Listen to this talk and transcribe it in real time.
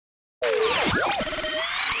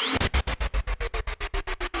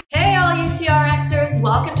Hey all you TRXers,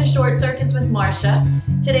 welcome to Short Circuits with Marsha.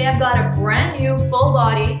 Today I've got a brand new full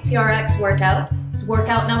body TRX workout. It's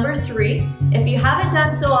workout number 3. If you haven't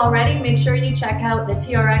done so already, make sure you check out the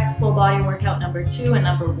TRX full body workout number 2 and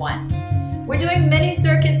number 1. We're doing mini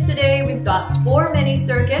circuits today. We've got 4 mini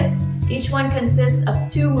circuits. Each one consists of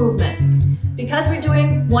 2 movements. Because we're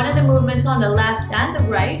doing one of the movements on the left and the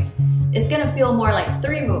right, it's going to feel more like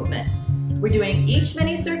 3 movements. We're doing each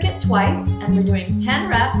mini circuit twice, and we're doing 10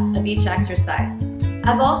 reps of each exercise.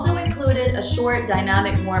 I've also included a short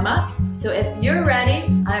dynamic warm-up, so if you're ready,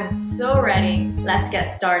 I'm so ready. Let's get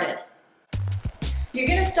started. You're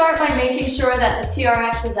going to start by making sure that the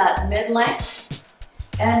TRX is at mid-length,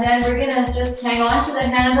 and then we're going to just hang on to the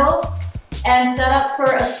handles and set up for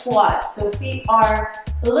a squat. So feet are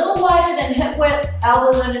a little wider than hip width,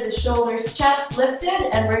 elbows under the shoulders, chest lifted,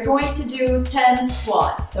 and we're going to do 10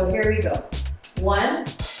 squats. So here we go. 1,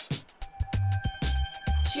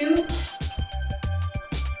 2,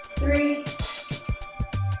 3,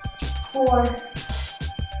 4,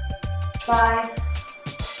 5,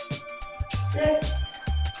 6,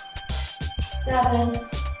 7,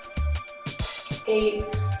 8,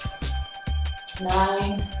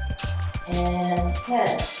 9, and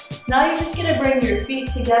 10. Now you're just going to bring your feet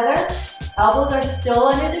together. Elbows are still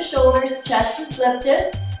under the shoulders, chest is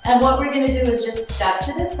lifted, and what we're going to do is just step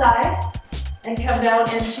to the side and come down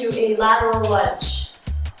into a lateral lunge.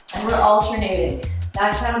 And we're alternating.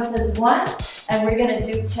 That counts as 1, and we're going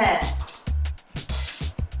to do 10.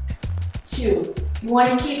 2. You want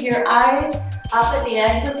to keep your eyes up at the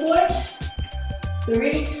anchor point.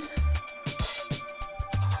 3,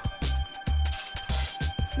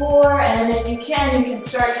 4, and if you can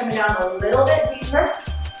start coming down a little bit deeper.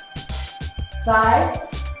 5,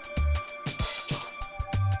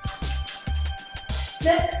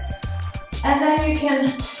 6, and then you can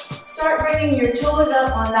start bringing your toes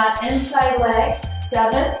up on that inside leg.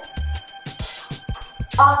 7,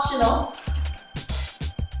 optional.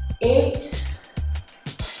 8,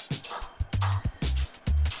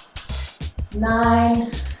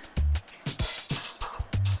 9,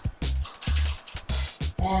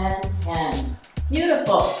 and 10.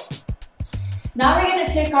 Beautiful. Now we're going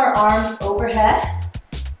to take our arms overhead,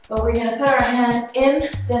 but we're going to put our hands in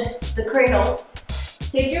the cradles.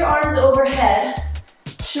 Take your arms overhead,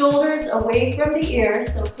 shoulders away from the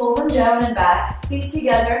ears, so pull them down and back, feet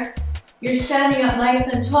together. You're standing up nice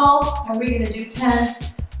and tall, and we're going to do 10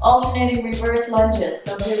 alternating reverse lunges.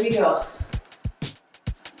 So here we go.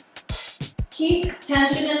 Keep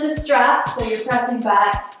tension in the straps, so you're pressing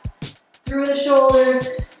back through the shoulders.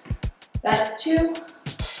 That's 2,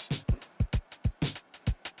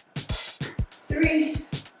 3,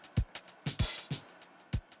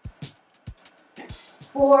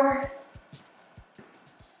 4,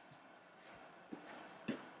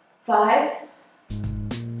 5,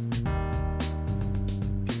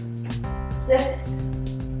 6,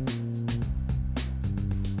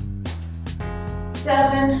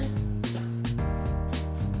 7,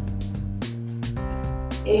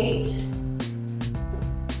 8,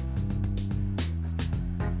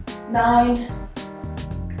 9,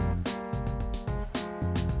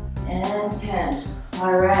 and 10.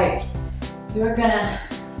 All right, we're gonna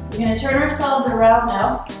turn ourselves around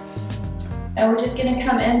now, and we're just gonna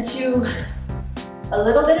come into a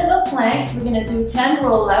little bit of a plank. We're gonna do 10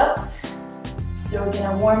 rollouts. So we're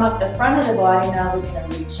gonna warm up the front of the body. Now we're gonna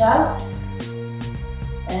reach out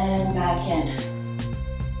and back in.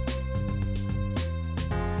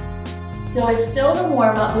 So it's still the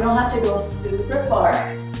warm up. We don't have to go super far.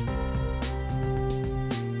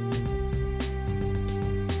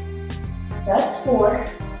 That's 4.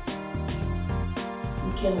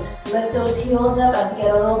 You can lift those heels up as you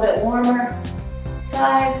get a little bit warmer.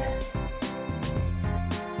 5,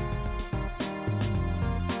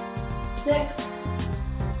 6,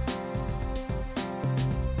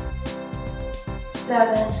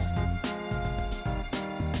 7,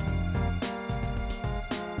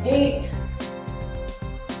 8,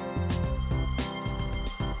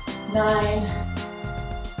 9,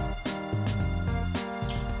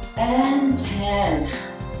 and 10.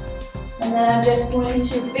 And then I'm just going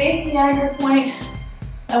to face the anchor point,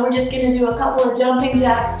 and we're just going to do a couple of jumping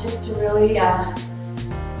jacks just to really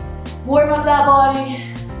warm up that body,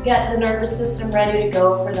 get the nervous system ready to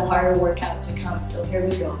go for the harder workout to come. So here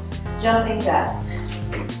we go. Jumping jacks.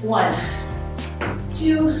 1,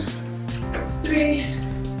 2, 3,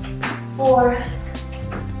 4,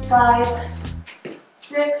 5,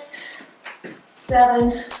 6,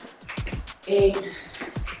 7, 8,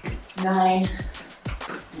 9,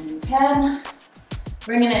 and 10.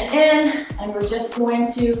 Bringing it in, and we're just going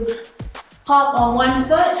to hop on one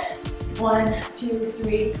foot. 1, 2,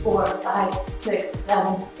 3, 4, 5, 6,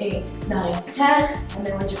 7, 8, 9, 10. And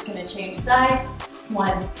then we're just gonna change sides.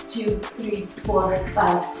 1, 2, 3, 4,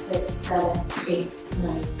 5, 6, 7, 8,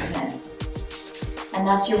 9, 10. And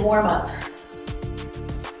that's your warm-up.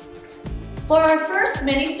 For our first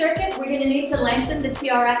mini circuit, we're gonna need to lengthen the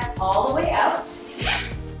TRX all the way out.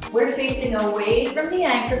 We're facing away from the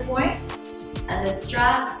anchor point, and the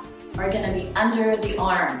straps are gonna be under the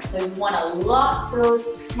arms. So you wanna lock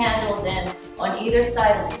those handles in on either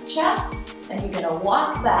side of your chest, and you're gonna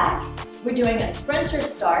walk back. We're doing a sprinter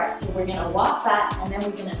start, so we're gonna walk back, and then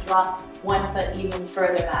we're gonna drop one foot even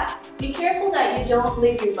further back. Be careful that you don't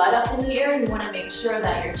leave your butt up in the air. You wanna make sure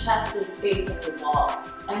that your chest is facing the wall.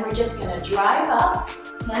 And we're just gonna drive up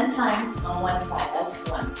 10 times on one side. That's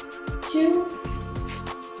 1, 2,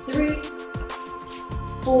 3,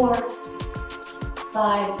 4,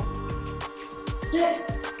 5,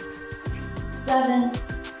 6, 7,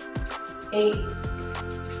 8,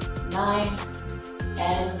 9,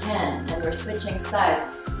 and 10. And we're switching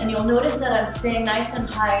sides. And you'll notice that I'm staying nice and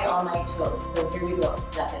high on my toes. So here we go.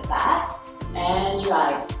 Step it back and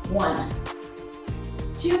drive. 1,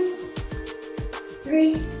 2,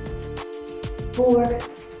 3, 4,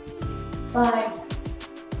 5,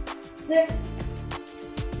 6,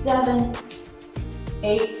 7,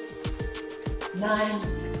 8, 9,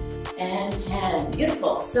 and 10.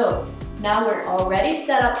 Beautiful. So now we're already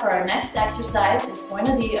set up for our next exercise. It's going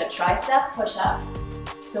to be a tricep push-up.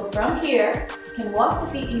 So from here, you can walk the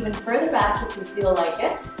feet even further back if you feel like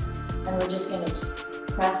it. And we're just going to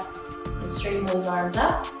press and straighten those arms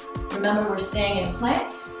up. Remember, we're staying in plank.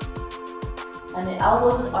 And the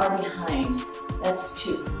elbows are behind. That's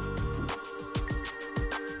 2.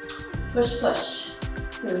 Push, push.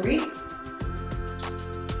 3,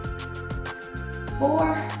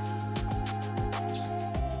 4,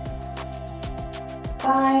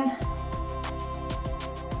 5,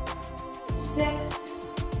 6,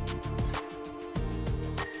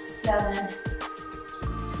 7,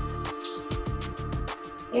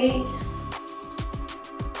 8,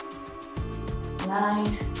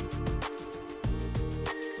 9,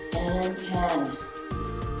 and 10.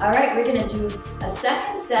 All right, we're gonna do a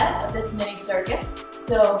second set of this mini circuit.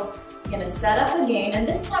 So we're gonna set up again, and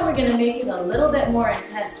this time we're gonna make it a little bit more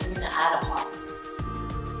intense. We're gonna add a hop.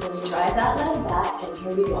 So we drive that leg back, and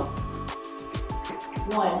here we go.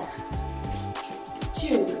 1,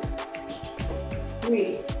 2,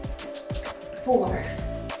 3, 4,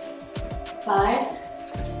 5,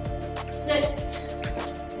 6,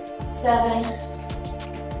 7,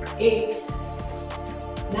 8,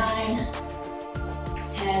 9,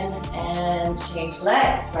 10, and change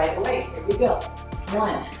legs right away. Here we go.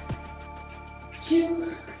 1,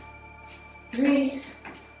 2, 3,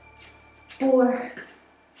 4,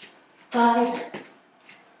 5,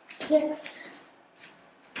 6,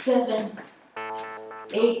 7,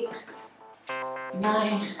 8,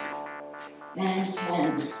 9, and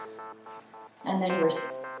 10. And then we're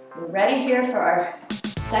ready here for our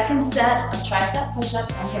second set of tricep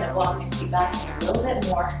push-ups. I'm gonna walk my feet back a little bit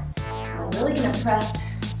more. I'm really gonna press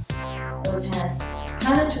those hands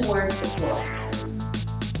kind of towards the floor.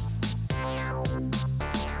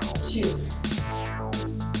 2,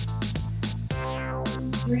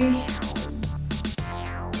 3,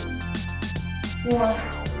 4,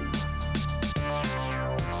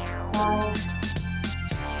 5,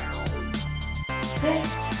 6,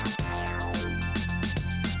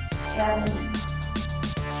 7,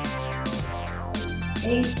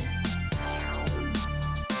 8,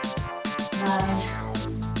 9,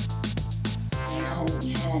 and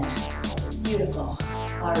 10. Beautiful.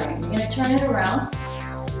 All right, we're gonna turn it around,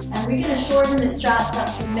 and we're gonna shorten the straps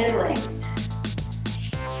up to mid-length.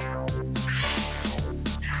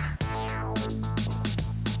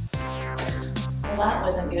 Well, that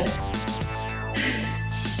wasn't good.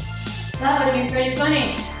 That would have been pretty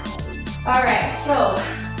funny. All right, so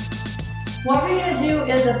what we're gonna do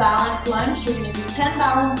is a balance lunge. We're gonna do 10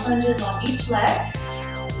 balance lunges on each leg,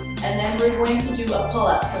 and then we're going to do a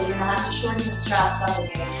pull-up. So you're gonna have to shorten the straps up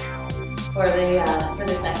again for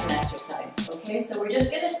the second exercise. Okay, so we're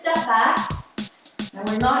just gonna step back, and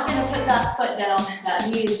we're not gonna put that foot down. That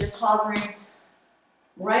knee is just hovering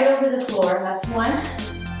right over the floor. That's 1,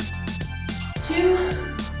 2,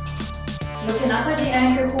 looking up at the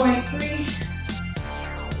anchor point. 3,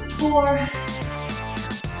 4,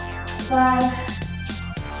 5,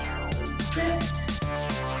 6,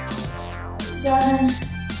 7,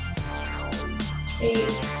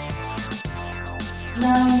 8,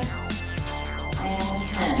 9, and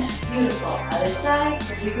 10. Beautiful. Other side.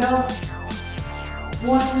 Here we go.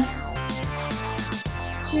 1,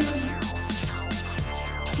 2,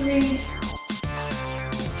 3,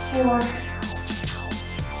 4,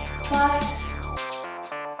 5,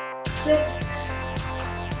 6,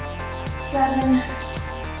 7,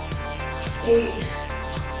 8,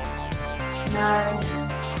 9,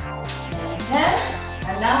 and 10.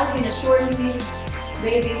 And now we're going to shorten these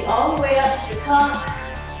babies all the way up to the top.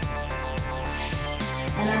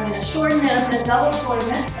 And I'm going to shorten it. I'm going to double shorten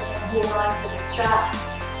it. So I'm going to hold on to the strap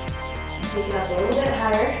and take it up a little bit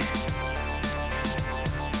higher.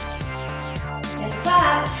 In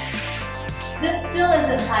fact, this still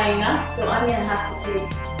isn't high enough, so I'm going to have to take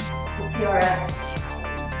the TRX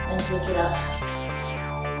and take it up.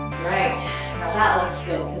 Right, now that looks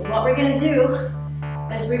good, because what we're going to do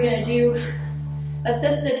is we're going to do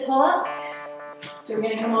assisted pull-ups. So we're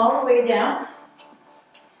going to come all the way down.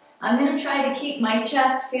 I'm going to try to keep my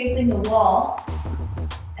chest facing the wall.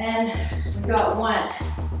 And we've got 1,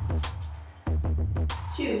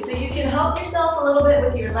 2. So you can help yourself a little bit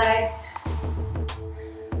with your legs.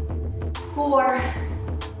 4,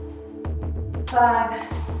 5,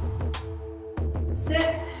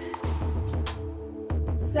 6,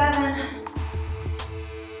 7,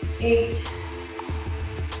 8,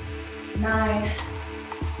 9,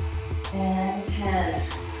 and 10.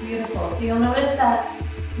 Beautiful. So you'll notice that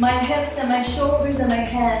my hips and my shoulders and my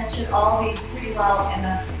hands should all be pretty well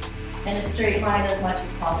in a straight line as much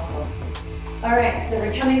as possible. All right, so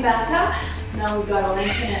we're coming back up. Now we've got to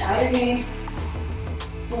lengthen it out again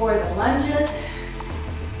for the lunges.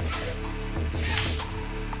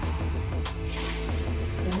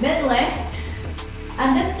 So mid-length.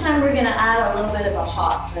 And this time we're going to add a little bit of a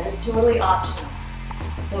hop, but it's totally optional.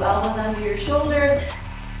 So elbows under your shoulders,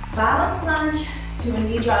 balance lunge to a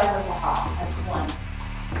knee drive with a hop. That's 1,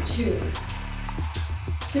 2,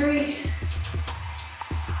 3,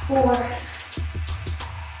 4,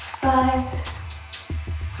 5,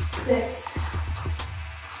 6,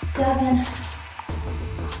 7,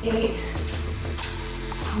 8,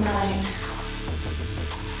 9,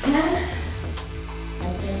 10.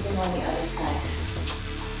 And same thing on the other side.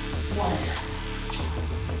 1,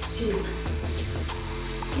 2,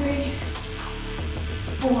 3,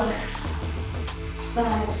 4,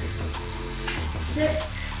 5,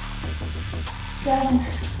 6, 7,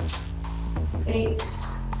 8,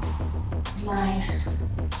 9,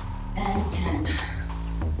 and 10.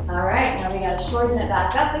 All right, now we got to shorten it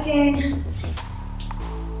back up again.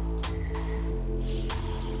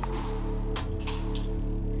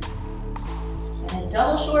 And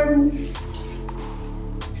double shorten.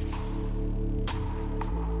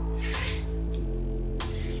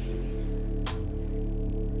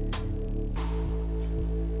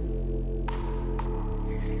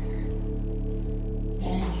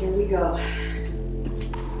 Here we go.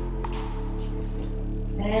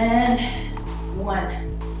 And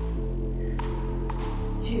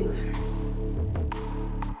 1, 2,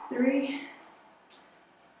 3,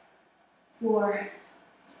 4,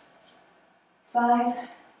 5,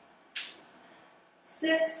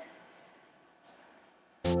 6,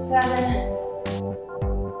 7,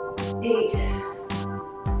 8,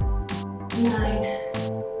 9,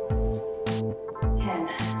 10.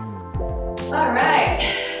 All right.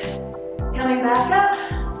 Coming back up,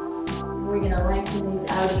 we're going to lengthen these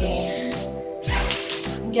out again.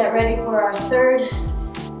 Get ready for our third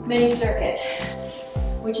mini circuit,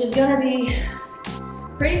 which is going to be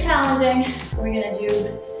pretty challenging. We're going to do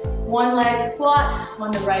 1 leg squat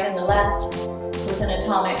on the right and the left with an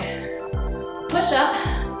atomic push-up,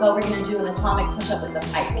 but we're going to do an atomic push-up with a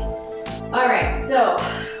pike. All right, so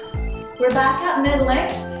we're back at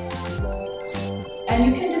mid-length, and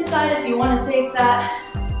you can decide if you want to take that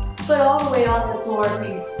foot all the way off the floor. If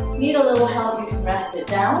you need a little help, you can rest it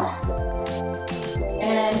down.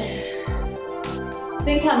 And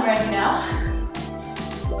think I'm ready now.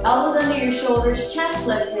 Elbows under your shoulders, chest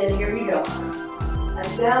lifted. Here we go.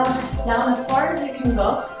 That's down as far as you can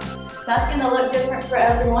go. That's going to look different for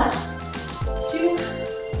everyone. 2,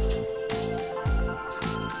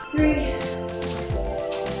 3,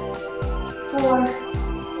 4,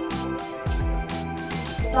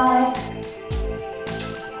 5,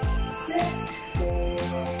 6,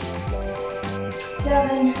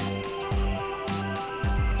 7,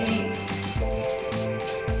 8,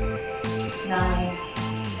 9,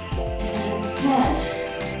 and 10.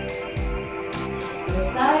 Other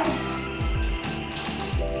side.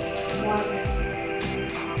 1,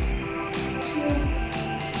 2,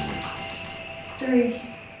 3,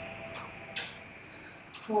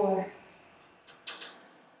 4,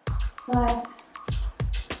 5,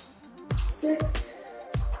 6,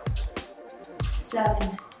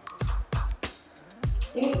 7,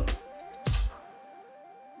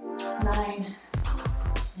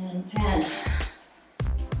 and 10.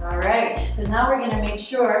 All right, so now we're gonna make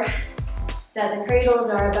sure that the cradles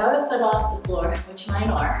are about a foot off the floor, which mine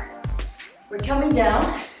are. We're coming down.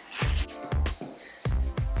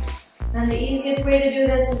 And the easiest way to do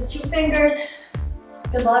this is 2 fingers,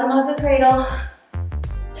 the bottom of the cradle.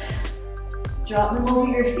 Drop them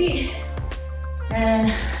over your feet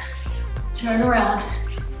and turn around.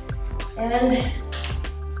 And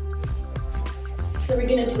so we're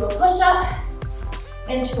gonna do a push-up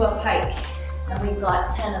into a pike. And we've got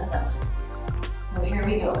 10 of them. So here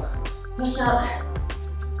we go. Push-up,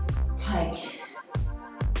 pike.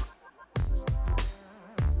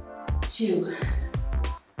 2,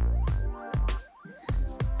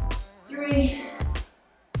 3,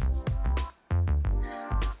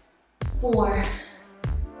 4,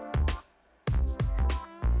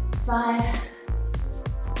 5,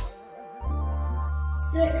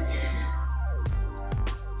 6,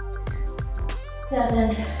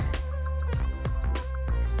 7,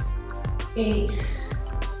 8,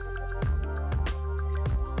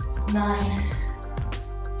 9,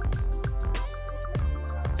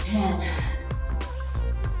 10.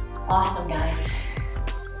 Awesome, guys.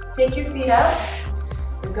 Take your feet out.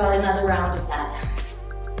 We've got another round of that.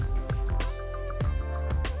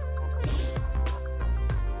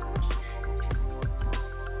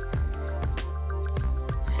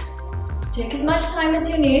 Take as much time as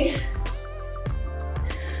you need.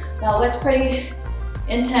 That was pretty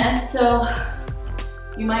intense, so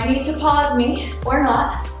you might need to pause me or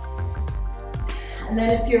not. And then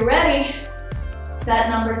if you're ready, set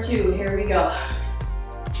number 2. Here we go.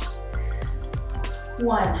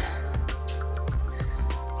 1,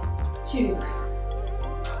 2,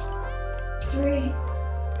 3,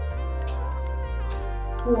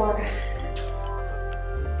 4,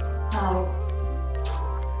 5,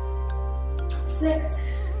 6,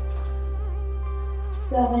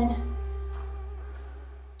 7,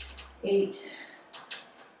 8,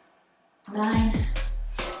 9,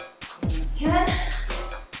 10.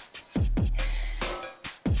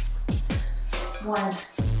 1,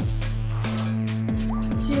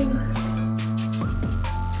 2,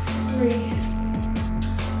 3,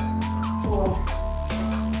 4,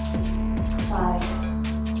 5,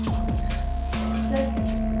 6,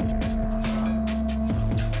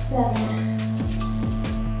 7,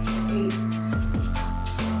 8,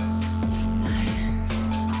 9,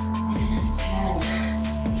 and 10.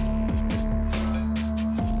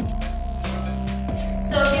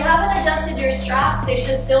 So if you haven't adjusted your straps, they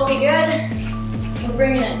should still be good. We're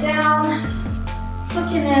bringing it down,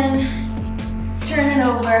 hooking in, turning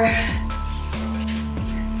over,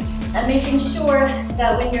 and making sure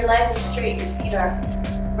that when your legs are straight, your feet are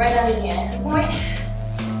right under the ankle point.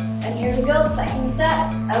 And here we go, second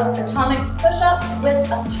set of atomic push-ups with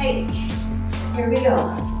a pike. Here we go.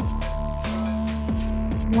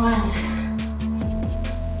 1,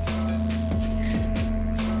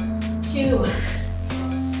 2,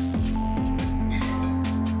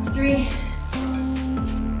 3,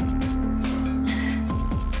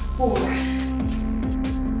 4,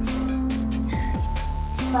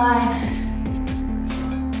 5,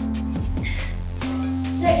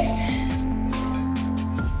 6,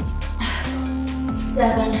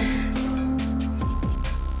 7,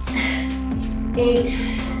 8,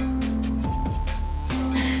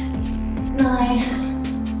 9,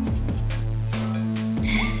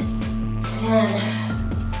 10.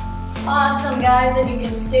 Awesome, guys, and you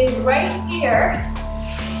can stay right here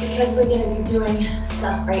because we're going to be doing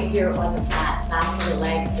stuff right here on the mat. Back of the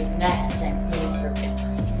legs is next mini circuit.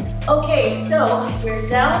 Okay, so we're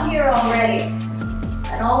down here already,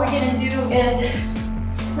 and all we're going to do is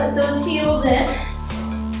put those heels in.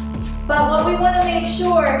 But what we want to make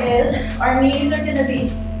sure is our knees are going to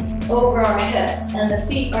be over our hips, and the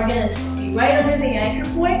feet are going to be right under the anchor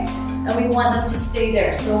point, and we want them to stay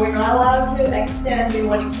there. So we're not allowed to extend. We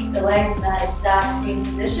want to keep the legs in that exact same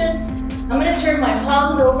position. I'm going to turn my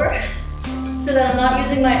palms over so that I'm not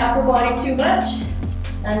using my upper body too much.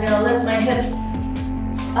 I'm going to lift my hips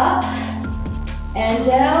up and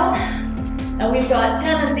down. And we've got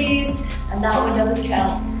 10 of these, and that one doesn't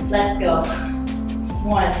count. Let's go.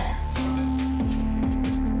 1,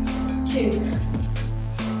 2,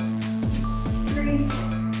 3,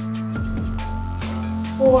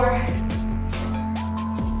 4,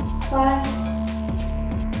 5,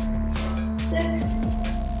 6,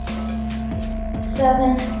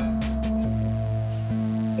 7,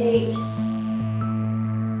 8,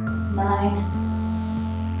 9,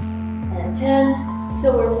 and 10. So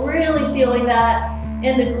we're really feeling that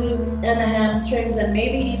in the glutes and the hamstrings and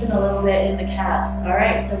maybe even a little bit in the calves. All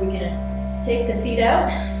right, so we're gonna take the feet out.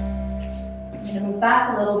 I'm gonna move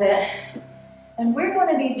back a little bit. And we're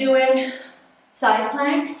gonna be doing side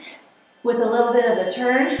planks with a little bit of a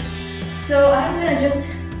turn. So I'm gonna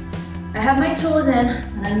I have my toes in,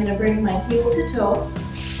 and I'm gonna bring my heel to toe.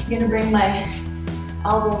 I'm gonna bring my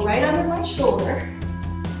elbow right under my shoulder.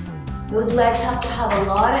 Those legs have to have a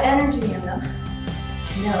lot of energy in them.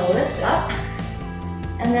 I'm gonna lift up,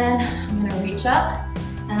 and then I'm gonna reach up,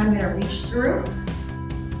 and I'm gonna reach through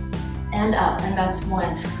and up, and that's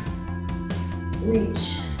 1.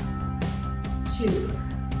 Reach, 2,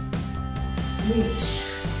 reach,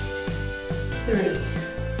 3,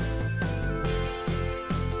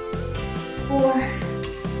 4,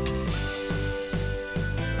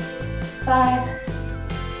 5,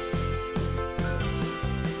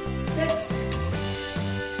 6,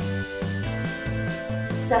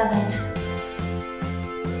 7,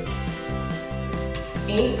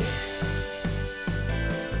 8,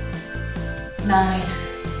 9,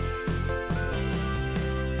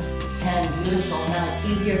 10. Beautiful. Now it's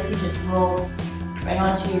easier if you just roll right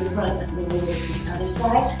onto your front and roll over to the other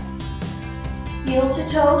side. Heel to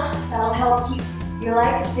toe. That'll help keep your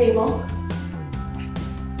legs stable.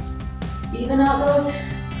 Even out those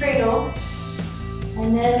cradles.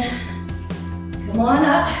 And then come on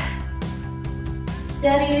up.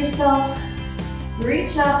 Steady yourself.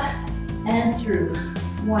 Reach up and through.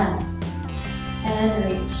 1. And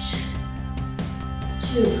reach.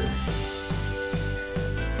 2.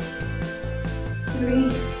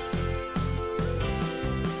 3,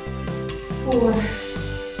 4,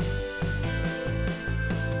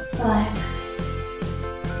 5,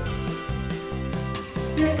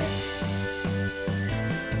 6,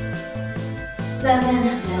 7,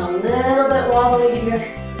 and a little bit wobbly here.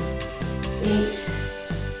 8,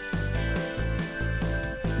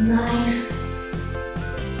 9,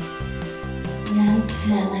 and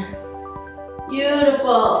 10.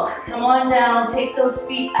 Beautiful. Come on down, take those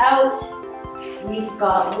feet out. We've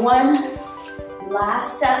got 1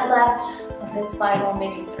 last set left of this final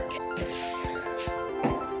mini circuit.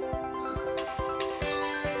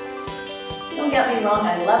 Don't get me wrong,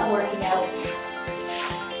 I love working out.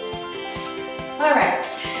 All right,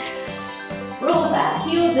 roll back,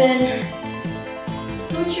 heels in,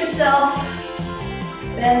 scooch yourself,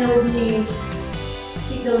 bend those knees,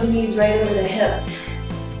 keep those knees right over the hips.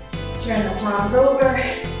 Turn the palms over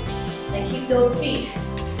and keep those feet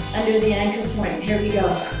under the anchor point. Here we go.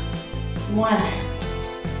 1,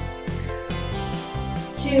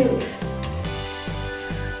 2,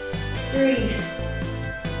 3,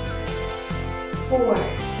 4,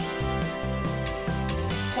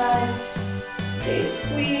 5, big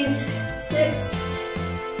squeeze, 6,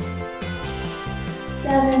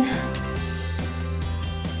 7,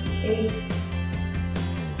 8,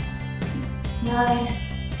 9,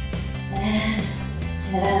 and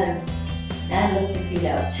 10. And lift the feet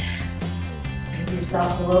out. Bring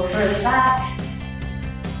yourself a little further back.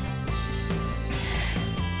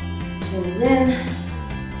 Toes in.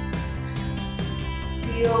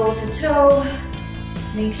 Heel to toe.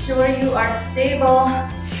 Make sure you are stable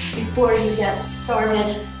before you get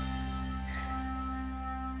started.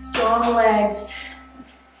 Strong legs.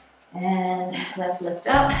 And let's lift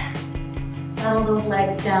up. Settle those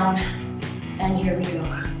legs down. And here we go.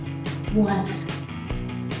 1,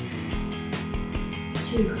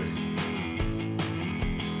 2,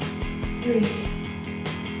 3,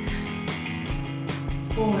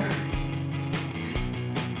 4,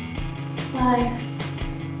 5,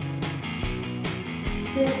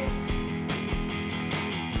 6,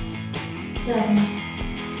 7,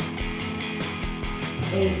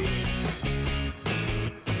 8,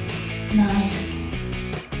 9,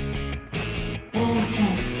 and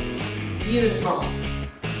 10. Beautiful.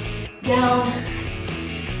 Down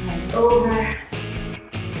and over.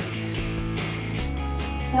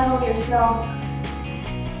 Settle yourself.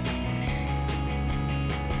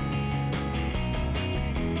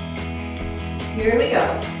 Here we go.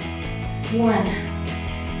 1,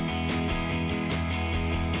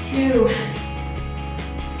 2.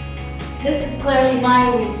 This is clearly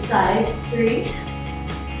my weak side. 3,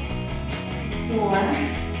 4,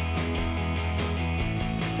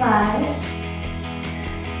 5,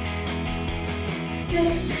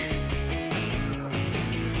 6,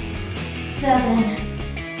 7,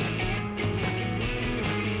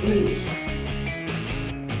 8,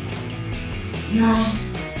 9,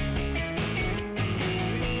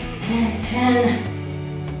 and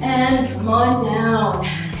 10. And come on down.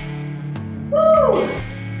 Woo!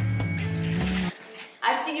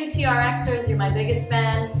 I see you TRXers, you're my biggest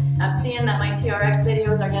fans. I'm seeing that my TRX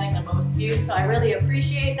videos are getting the most views, so I really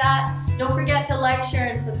appreciate that. Don't forget to like, share,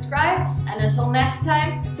 and subscribe. And until next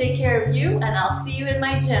time, take care of you, and I'll see you in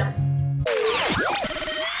my gym.